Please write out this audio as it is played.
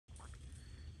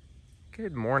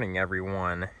Good morning,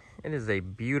 everyone. It is a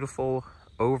beautiful,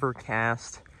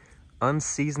 overcast,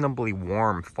 unseasonably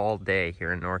warm fall day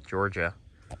here in North Georgia.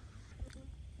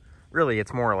 Really,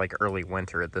 it's more like early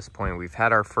winter at this point. We've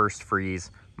had our first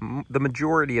freeze. The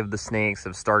majority of the snakes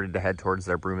have started to head towards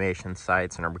their brumation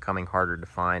sites and are becoming harder to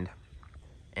find.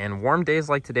 And warm days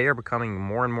like today are becoming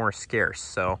more and more scarce.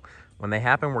 So when they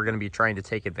happen, we're going to be trying to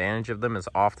take advantage of them as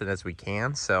often as we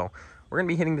can. So we're going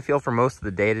to be hitting the field for most of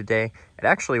the day today. It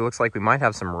actually looks like we might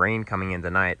have some rain coming in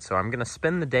tonight. So I'm going to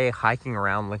spend the day hiking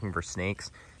around looking for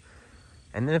snakes.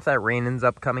 And then if that rain ends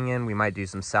up coming in, we might do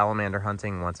some salamander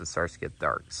hunting once it starts to get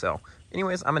dark. So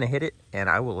anyways, I'm going to hit it and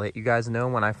I will let you guys know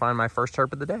when I find my first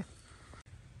herp of the day.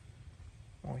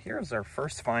 Well, here's our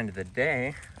first find of the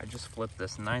day. I just flipped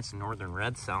this nice northern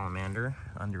red salamander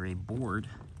under a board.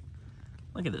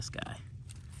 Look at this guy.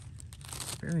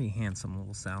 Very handsome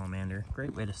little salamander.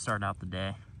 Great way to start out the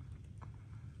day.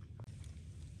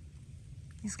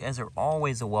 These guys are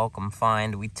always a welcome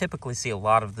find. We typically see a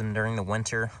lot of them during the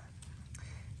winter.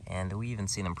 And we even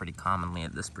see them pretty commonly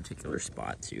at this particular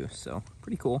spot too. So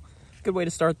pretty cool. Good way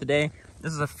to start the day.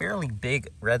 This is a fairly big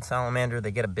red salamander. They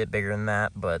get a bit bigger than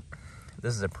that, but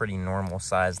this is a pretty normal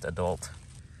sized adult.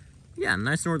 Yeah,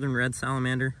 nice northern red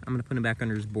salamander. I'm gonna put him back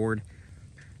under his board.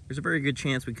 There's a very good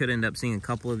chance we could end up seeing a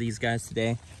couple of these guys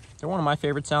today. They're one of my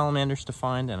favorite salamanders to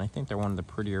find, and I think they're one of the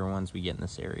prettier ones we get in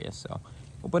this area. So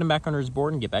we'll put him back under his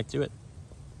board and get back to it.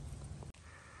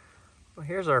 Well,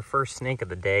 here's our first snake of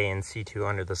the day in C2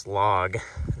 under this log.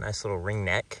 Nice little ring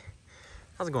neck.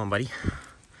 How's it going, buddy?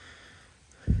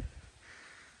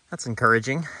 That's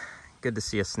encouraging. Good to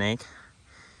see a snake.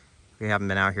 We haven't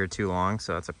been out here too long,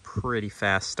 so that's a pretty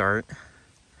fast start.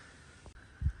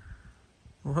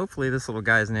 Well, hopefully this little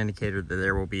guy is an indicator that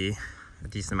there will be a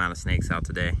decent amount of snakes out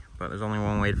today, but there's only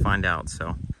one way to find out,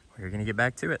 so we're gonna get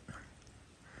back to it.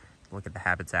 Look at the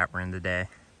habitat we're in today.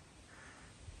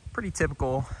 Pretty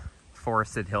typical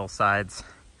forested hillsides.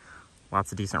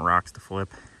 Lots of decent rocks to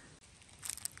flip.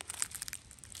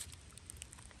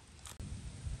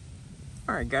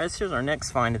 All right, guys, here's our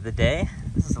next find of the day.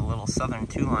 This is a little southern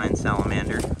two-line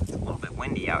salamander. It's a little bit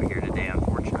windy out here today,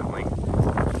 unfortunately.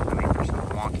 I mean, for some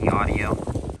wonky audio.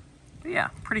 But yeah,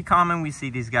 pretty common. We see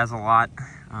these guys a lot.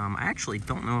 I actually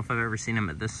don't know if I've ever seen them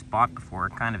at this spot before.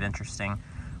 Kind of interesting.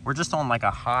 We're just on like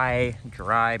a high,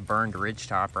 dry, burned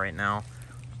ridgetop right now.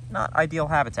 Not ideal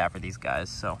habitat for these guys,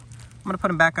 so I'm gonna put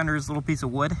him back under his little piece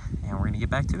of wood and we're gonna get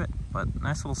back to it. But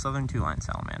nice little southern two-line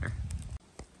salamander.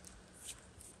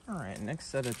 All right, next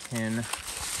set of 10. I haven't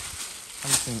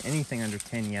seen anything under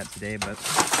 10 yet today, but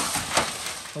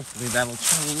hopefully that'll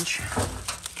change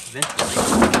eventually.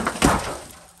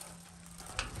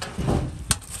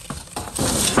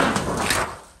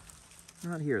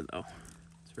 Not here though.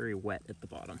 It's very wet at the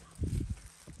bottom.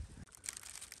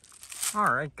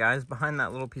 All right, guys, behind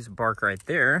that little piece of bark right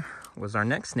there was our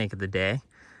next snake of the day.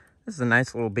 This is a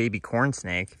nice little baby corn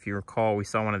snake. If you recall, we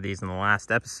saw one of these in the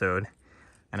last episode.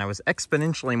 And I was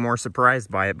exponentially more surprised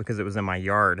by it because it was in my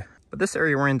yard. But this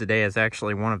area we're in today is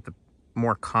actually one of the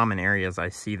more common areas I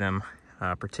see them,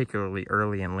 particularly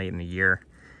early and late in the year.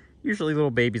 Usually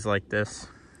little babies like this.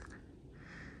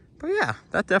 But yeah,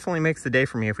 that definitely makes the day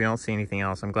for me if we don't see anything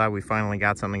else. I'm glad we finally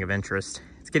got something of interest.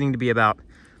 It's getting to be about,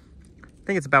 I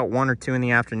think it's about 1 or 2 in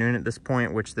the afternoon at this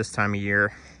point, which this time of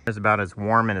year is about as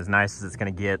warm and as nice as it's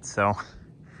gonna get. So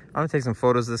I'm gonna take some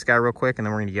photos of this guy real quick and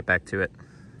then we're gonna get back to it.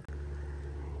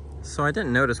 So I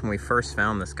didn't notice when we first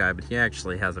found this guy, but he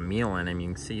actually has a meal in him. You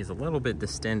can see he's a little bit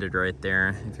distended right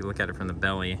there. If you look at it from the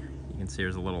belly, you can see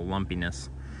there's a little lumpiness.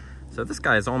 So this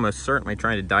guy is almost certainly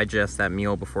trying to digest that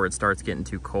meal before it starts getting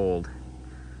too cold,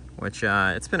 which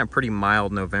it's been a pretty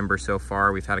mild November so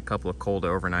far. We've had a couple of cold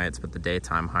overnights, but the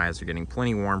daytime highs are getting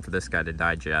plenty warm for this guy to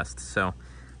digest. So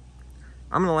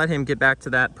I'm gonna let him get back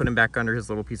to that, put him back under his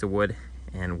little piece of wood,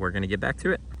 and we're gonna get back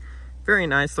to it. Very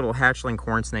nice little hatchling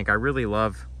corn snake. I really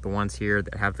love the ones here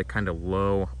that have the kind of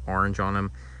low orange on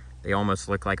them. They almost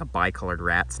look like a bicolored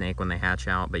rat snake when they hatch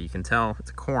out, but you can tell it's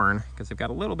a corn because they've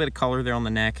got a little bit of color there on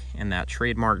the neck and that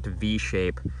trademarked V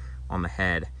shape on the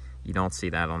head. You don't see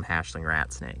that on hatchling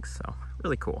rat snakes, so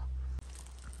really cool.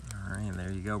 All right,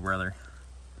 there you go, brother.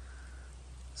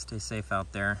 Stay safe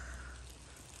out there.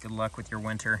 Good luck with your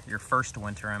winter, your first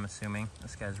winter, I'm assuming.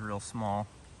 This guy's real small.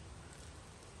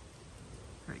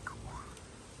 Very cool.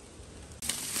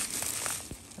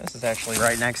 This is actually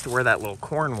right next to where that little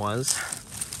corn was.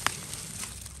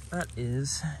 That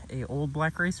is a old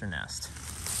black racer nest.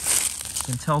 You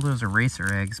can tell those are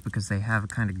racer eggs because they have a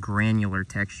kind of granular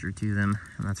texture to them.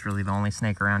 And that's really the only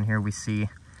snake around here we see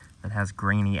that has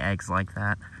grainy eggs like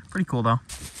that. Pretty cool though.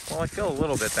 Well, I feel a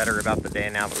little bit better about the day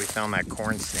now that we found that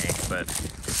corn snake, but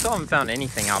we still haven't found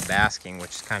anything out basking,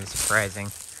 which is kind of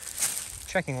surprising.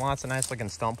 Checking lots of nice looking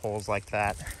stump holes like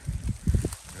that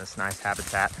in this nice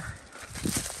habitat.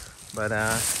 But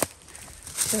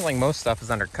seems like most stuff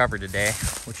is under cover today,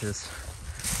 which is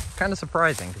kind of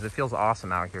surprising because it feels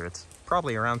awesome out here. It's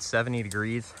probably around 70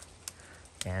 degrees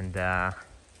and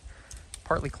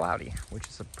partly cloudy, which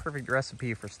is a perfect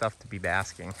recipe for stuff to be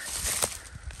basking.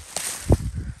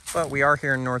 But we are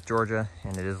here in North Georgia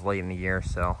and it is late in the year,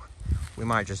 so we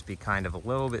might just be kind of a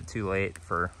little bit too late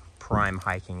for prime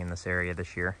hiking in this area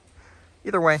this year.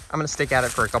 Either way, I'm gonna stick at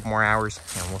it for a couple more hours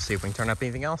and we'll see if we can turn up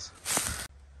anything else.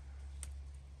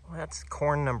 Well, that's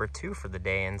corn number 2 for the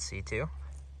day in C2.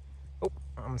 Oh,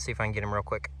 I'm gonna see if I can get him real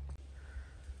quick.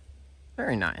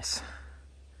 Very nice.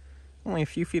 Only a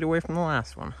few feet away from the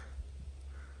last one.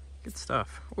 Good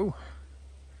stuff. Ooh,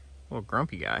 little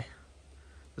grumpy guy.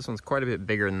 This one's quite a bit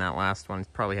bigger than that last one. He's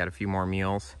probably had a few more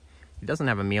meals. He doesn't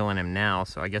have a meal in him now,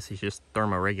 so I guess he's just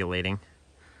thermoregulating.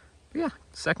 But yeah,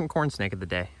 second corn snake of the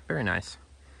day. Very nice.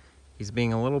 He's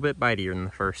being a little bit bitier than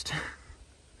the first.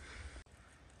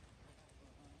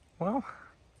 Well,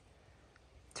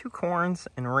 2 corns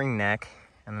and ringneck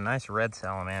and a nice red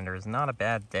salamander is not a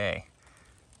bad day.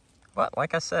 But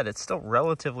like I said, it's still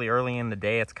relatively early in the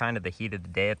day. It's kind of the heat of the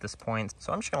day at this point.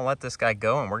 So I'm just gonna let this guy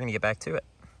go and we're gonna get back to it.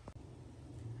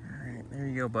 All right, there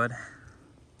you go, bud.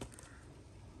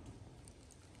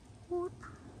 Whoop.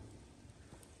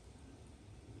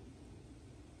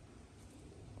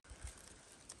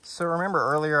 So remember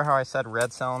earlier how I said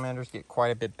red salamanders get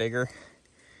quite a bit bigger?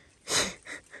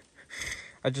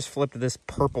 I just flipped this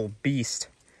purple beast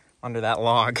under that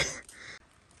log.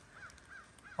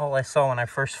 All I saw when I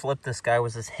first flipped this guy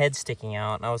was his head sticking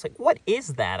out, and I was like, what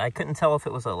is that? I couldn't tell if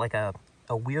it was like a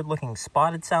weird looking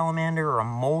spotted salamander or a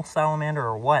mole salamander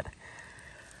or what.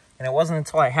 And it wasn't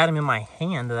until I had him in my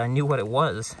hand that I knew what it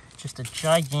was. Just a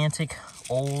gigantic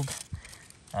old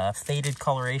faded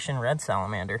coloration red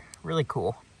salamander. Really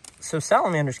cool. So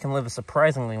salamanders can live a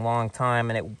surprisingly long time,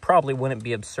 and it probably wouldn't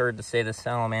be absurd to say the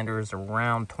salamander is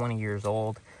around 20 years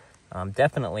old.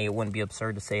 Definitely it wouldn't be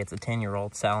absurd to say it's a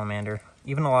 10-year-old salamander.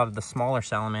 Even a lot of the smaller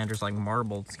salamanders like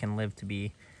marbles can live to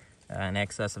be in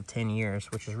excess of 10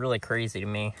 years, which is really crazy to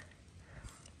me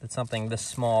that something this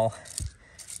small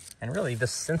and really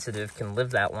this sensitive can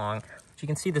live that long. But you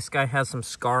can see this guy has some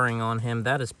scarring on him.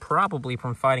 That is probably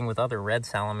from fighting with other red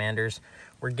salamanders.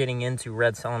 We're getting into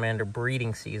red salamander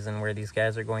breeding season where these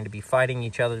guys are going to be fighting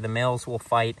each other. The males will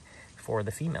fight for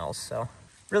the females. So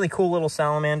really cool little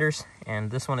salamanders. And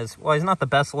this one is, well, he's not the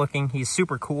best looking. He's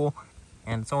super cool.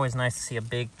 And it's always nice to see a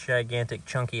big, gigantic,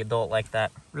 chunky adult like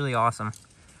that. Really awesome.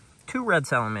 2 red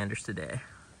salamanders today.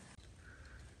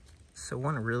 So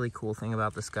one really cool thing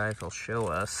about this guy, if he'll show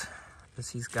us,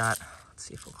 is he's got, let's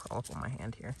see if he'll crawl up on my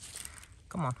hand here.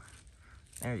 Come on.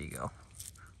 There you go.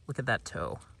 Look at that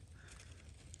toe.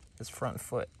 His front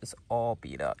foot is all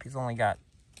beat up. He's only got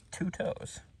 2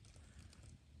 toes.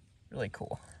 Really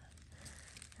cool.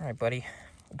 All right, buddy.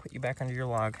 We'll put you back under your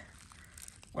log.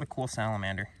 What a cool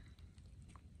salamander.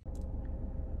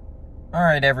 All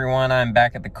right, everyone, I'm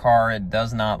back at the car. It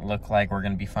does not look like we're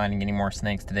going to be finding any more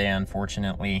snakes today,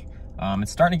 unfortunately.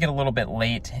 It's starting to get a little bit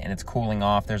late and it's cooling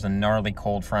off. There's a gnarly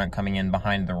cold front coming in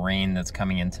behind the rain that's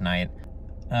coming in tonight.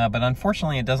 But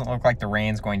unfortunately, it doesn't look like the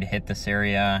rain's going to hit this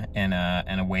area in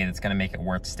a way that's going to make it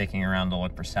worth sticking around to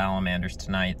look for salamanders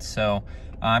tonight. So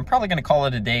I'm probably going to call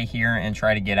it a day here and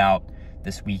try to get out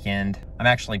this weekend. I'm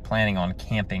actually planning on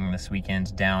camping this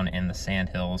weekend down in the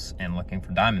sandhills and looking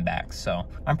for diamondbacks. So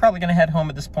I'm probably going to head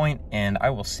home at this point, and I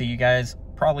will see you guys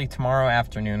probably tomorrow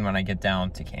afternoon when I get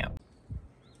down to camp.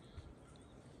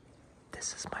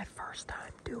 This is my first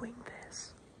time doing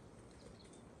this.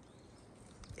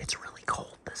 It's really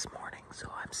cold this morning,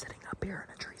 so I'm sitting up here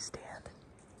in a tree stand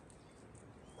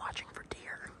watching for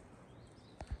deer.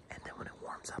 And then when it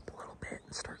warms up a little bit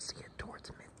and starts to get towards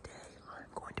midday, I'm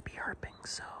going to be herping,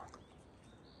 so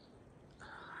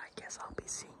I guess I'll be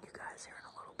seeing you guys here in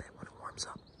a little bit when it warms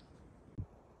up.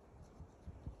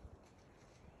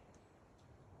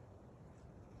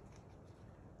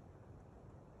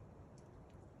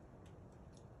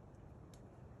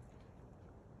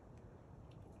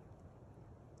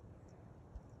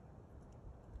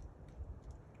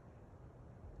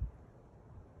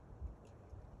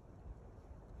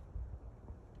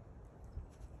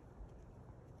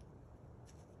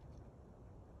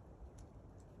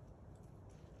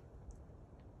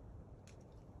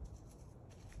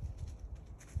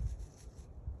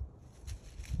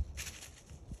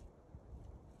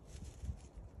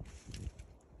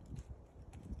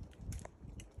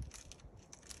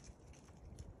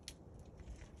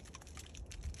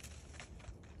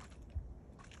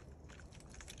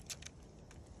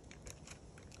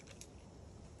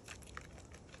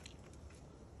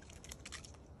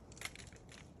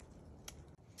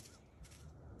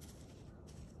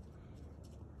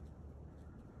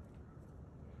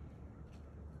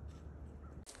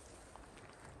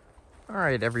 All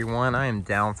right, everyone, I am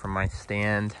down from my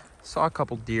stand. Saw a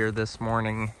couple deer this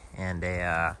morning and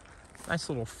a nice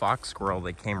little fox squirrel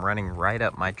that came running right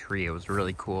up my tree. It was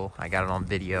really cool. I got it on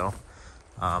video.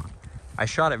 I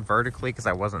shot it vertically because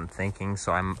I wasn't thinking,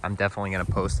 so I'm definitely going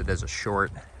to post it as a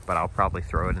short, but I'll probably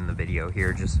throw it in the video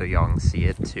here just so y'all can see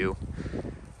it too,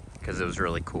 because it was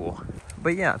really cool.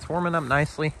 But yeah, it's warming up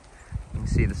nicely. You can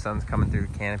see the sun's coming through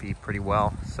the canopy pretty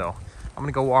well, so I'm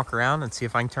gonna go walk around and see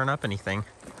if I can turn up anything.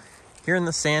 Here in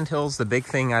the sandhills, the big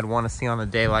thing I'd want to see on a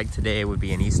day like today would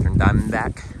be an eastern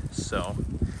diamondback. So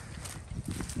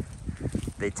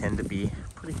they tend to be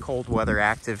pretty cold weather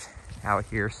active out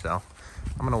here, so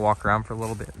I'm gonna walk around for a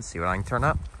little bit and see what I can turn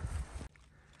up.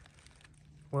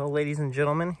 Well, ladies and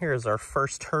gentlemen, here's our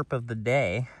first herp of the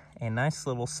day, a nice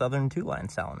little southern two-line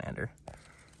salamander.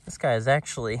 This guy is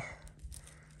actually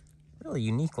really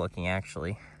unique looking,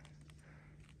 actually.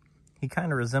 He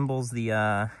kind of resembles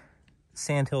the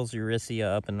Sandhills Eurycia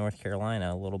up in North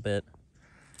Carolina a little bit,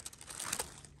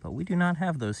 but we do not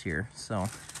have those here, so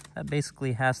that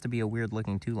basically has to be a weird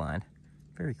looking two-line.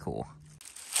 Very cool.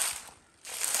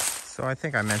 So I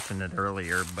think I mentioned it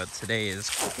earlier, but today is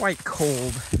quite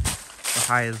cold. The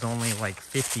high is only like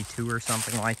 52 or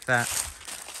something like that,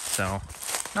 so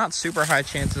not super high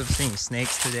chances of seeing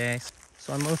snakes today.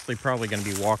 So I'm mostly probably going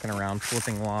to be walking around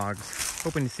flipping logs,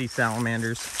 hoping to see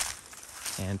salamanders,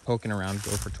 and poking around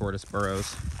gopher tortoise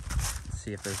burrows,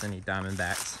 see if there's any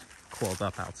diamondbacks coiled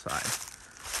up outside.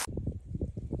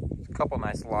 There's a couple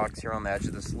nice logs here on the edge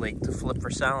of this lake to flip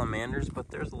for salamanders, but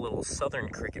there's a little southern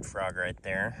cricket frog right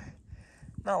there.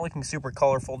 Not looking super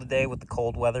colorful today with the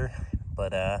cold weather,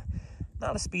 but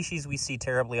not a species we see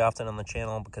terribly often on the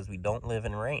channel because we don't live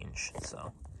in range,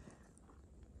 so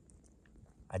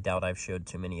I doubt I've showed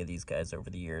too many of these guys over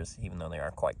the years, even though they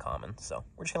are quite common. So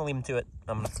we're just gonna leave them to it.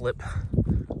 I'm gonna flip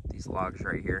these logs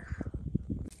right here.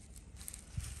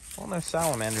 Well, no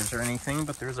salamanders or anything,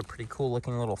 but there's a pretty cool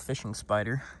looking little fishing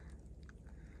spider.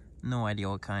 No idea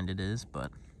what kind it is,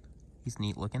 but he's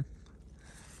neat looking.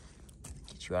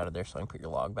 Get you out of there so I can put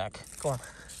your log back. Go on.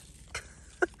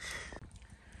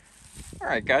 All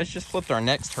right, guys, just flipped our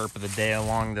next herp of the day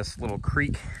along this little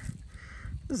creek.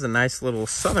 This is a nice little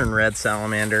southern red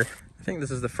salamander. I think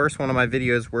this is the first one of my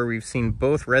videos where we've seen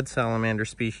both red salamander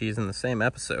species in the same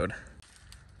episode.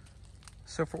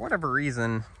 So for whatever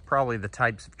reason, probably the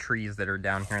types of trees that are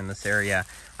down here in this area,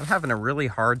 I'm having a really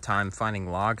hard time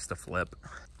finding logs to flip.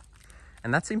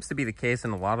 And that seems to be the case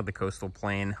in a lot of the coastal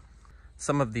plain.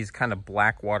 Some of these kind of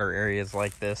black water areas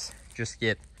like this just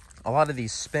get a lot of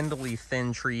these spindly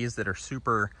thin trees that are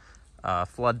super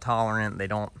flood tolerant. They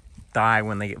don't die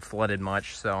when they get flooded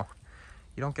much, so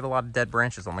you don't get a lot of dead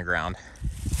branches on the ground.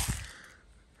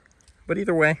 But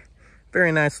either way,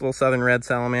 very nice little southern red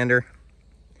salamander.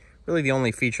 Really the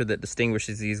only feature that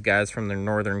distinguishes these guys from their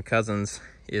northern cousins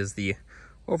is the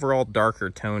overall darker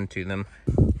tone to them.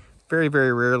 Very,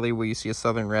 very rarely will you see a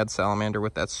southern red salamander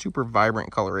with that super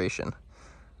vibrant coloration.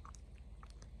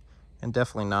 And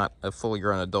definitely not a fully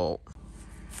grown adult.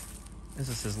 This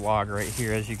is his log right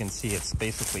here. As you can see, it's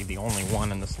basically the only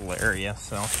one in this little area,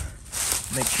 so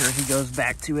make sure he goes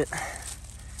back to it.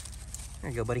 There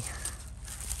you go, buddy.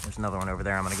 There's another one over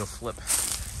there I'm gonna go flip.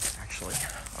 Actually,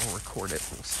 I'll record it.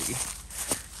 We'll see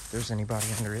if there's anybody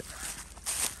under it.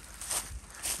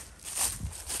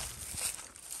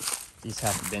 These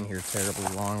haven't been here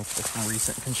terribly long for some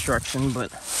recent construction,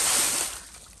 but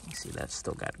you see that's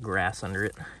still got grass under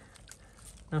it.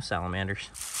 No salamanders.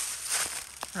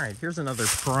 All right, here's another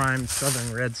prime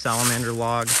southern red salamander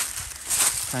log,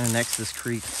 kind of next to this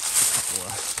creek. A couple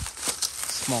of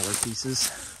smaller pieces.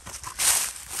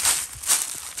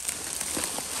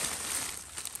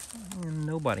 And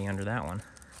nobody under that one.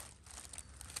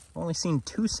 I've only seen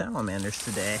 2 salamanders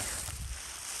today,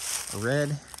 a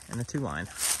red and a 2-line.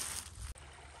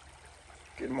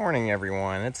 Good morning,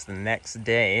 everyone. It's the next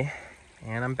day,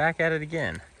 and I'm back at it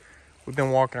again. We've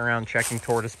been walking around checking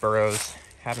tortoise burrows.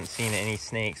 Haven't seen any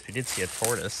snakes. We did see a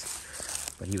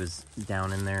tortoise, but he was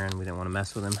down in there and we didn't want to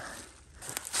mess with him.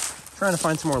 Trying to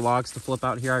find some more logs to flip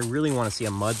out here. I really want to see a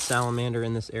mud salamander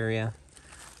in this area.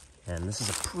 And this is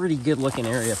a pretty good looking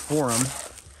area for them.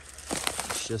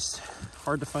 It's just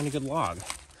hard to find a good log.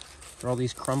 There are all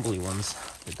these crumbly ones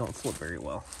that don't flip very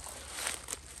well.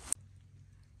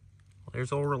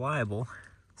 There's old reliable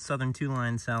southern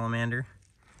 2-line salamander.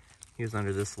 He was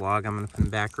under this log. I'm gonna put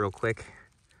him back real quick.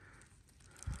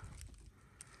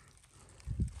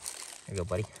 There you go,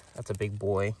 buddy. That's a big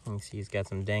boy. You can see he's got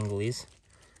some danglies.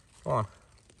 Go on.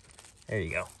 There you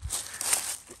go.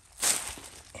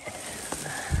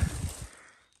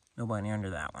 Nobody under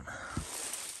that one.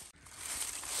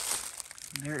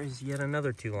 There is yet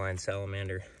another two-line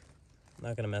salamander. I'm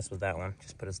not gonna mess with that one.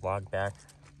 Just put his log back.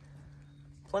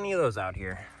 Plenty of those out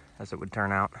here, as it would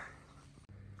turn out.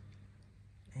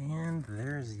 And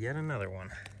there's yet another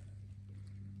one.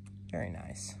 Very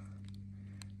nice.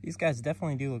 These guys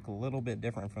definitely do look a little bit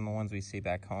different from the ones we see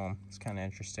back home. It's kind of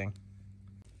interesting.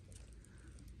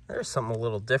 There's something a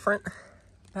little different.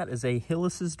 That is a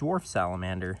Hillis's dwarf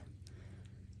salamander.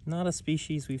 Not a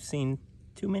species we've seen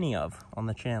too many of on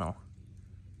the channel.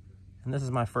 And this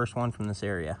is my first one from this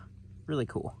area. Really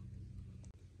cool.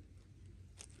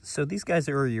 So these guys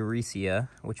are Eurecia,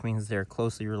 which means they're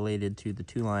closely related to the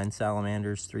two-line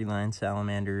salamanders, three-line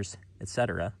salamanders,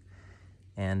 etc.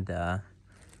 And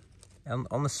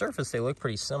on the surface, they look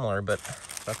pretty similar, but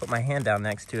if I put my hand down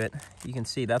next to it, you can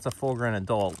see that's a full-grown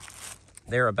adult.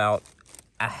 They're about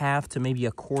a half to maybe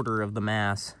a quarter of the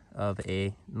mass of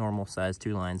a normal-sized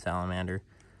two-line salamander,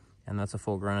 and that's a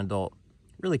full-grown adult.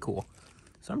 Really cool.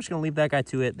 So I'm just gonna leave that guy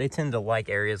to it. They tend to like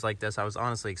areas like this. I was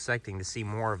honestly expecting to see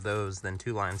more of those than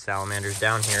two-line salamanders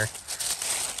down here,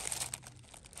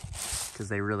 because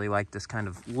they really like this kind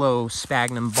of low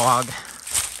sphagnum bog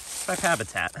type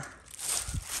habitat.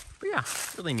 But yeah,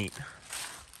 really neat.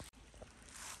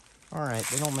 All right,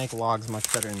 they don't make logs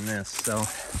much better than this, so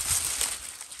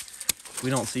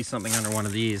we don't see something under one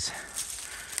of these.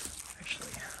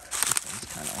 Actually, this one's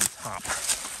kind of on top.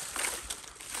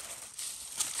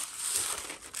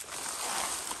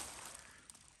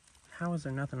 How is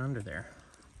there nothing under there?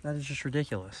 That is just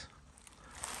ridiculous.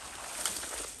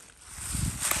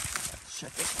 Let's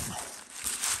check this one.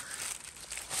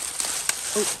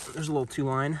 Oh, there's a little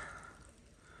two-line.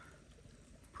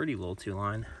 Pretty little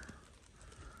two-line.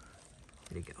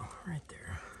 There you go, right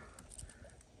there.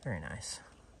 Very nice.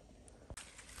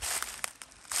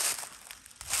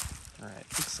 All right,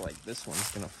 looks like this one's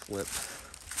gonna flip.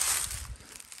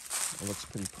 It looks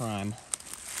pretty prime.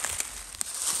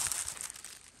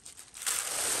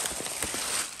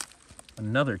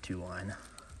 Another two-line.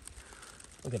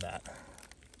 Look at that.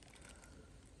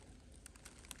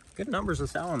 Good numbers of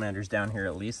salamanders down here,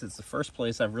 at least. It's the first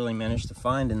place I've really managed to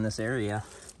find in this area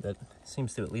that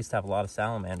seems to at least have a lot of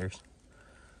salamanders.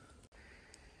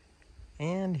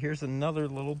 And here's another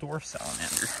little dwarf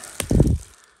salamander.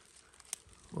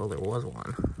 Well, there was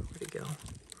one. Where'd he go?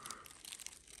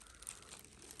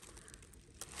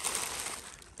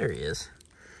 There he is.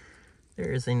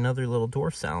 There is another little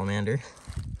dwarf salamander.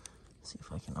 See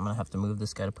if I can, I'm gonna have to move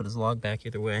this guy to put his log back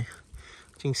either way.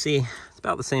 But you can see, it's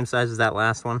about the same size as that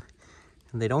last one,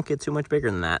 and they don't get too much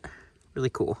bigger than that. Really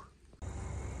cool.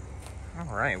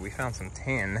 All right, we found some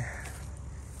tin.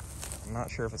 I'm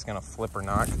not sure if it's gonna flip or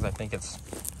not, because I think it's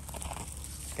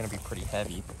gonna be pretty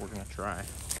heavy, but we're gonna try.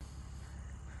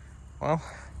 Well,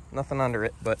 nothing under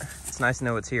it, but it's nice to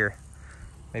know it's here,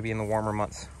 maybe in the warmer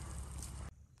months.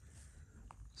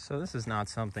 So this is not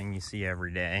something you see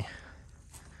every day.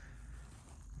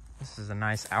 This is a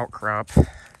nice outcrop, a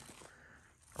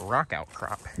rock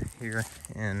outcrop here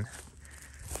in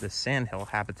the sandhill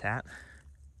habitat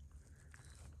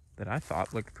that I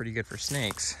thought looked pretty good for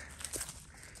snakes.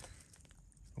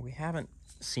 We haven't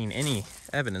seen any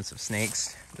evidence of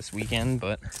snakes this weekend,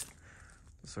 but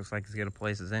this looks like as good a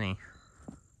place as any.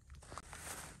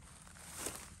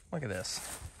 Look at this.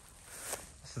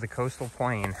 This is the coastal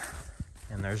plain,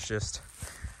 and there's just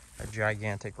a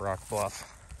gigantic rock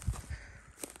bluff.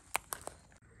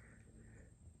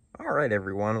 All right,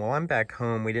 everyone. Well, I'm back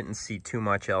home. We didn't see too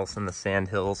much else in the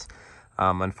sandhills.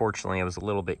 Unfortunately, it was a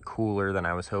little bit cooler than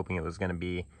I was hoping it was going to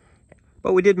be.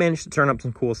 But we did manage to turn up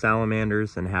some cool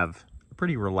salamanders and have a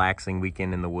pretty relaxing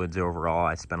weekend in the woods overall.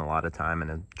 I spent a lot of time in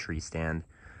a tree stand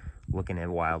looking at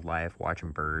wildlife,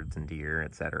 watching birds and deer,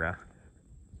 etc.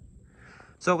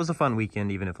 So it was a fun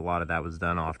weekend, even if a lot of that was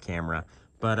done off camera.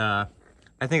 But I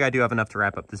think I do have enough to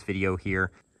wrap up this video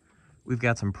here. We've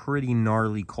got some pretty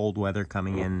gnarly cold weather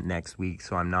coming in next week,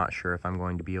 so I'm not sure if I'm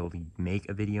going to be able to make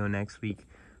a video next week.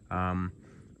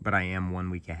 But I am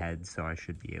 1 week ahead, so I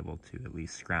should be able to at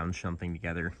least scrounge something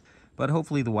together. But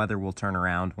hopefully the weather will turn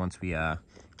around once we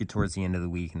get towards the end of the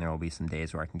week, and there will be some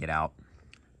days where I can get out.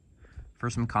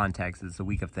 For some context, it's the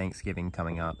week of Thanksgiving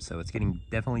coming up, so it's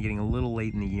definitely getting a little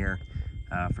late in the year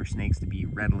for snakes to be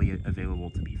readily available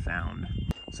to be found.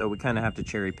 So we kind of have to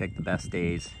cherry pick the best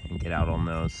days and get out on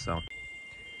those.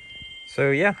 So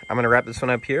yeah, I'm going to wrap this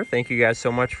one up here. Thank you guys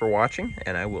so much for watching,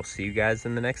 and I will see you guys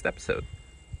in the next episode.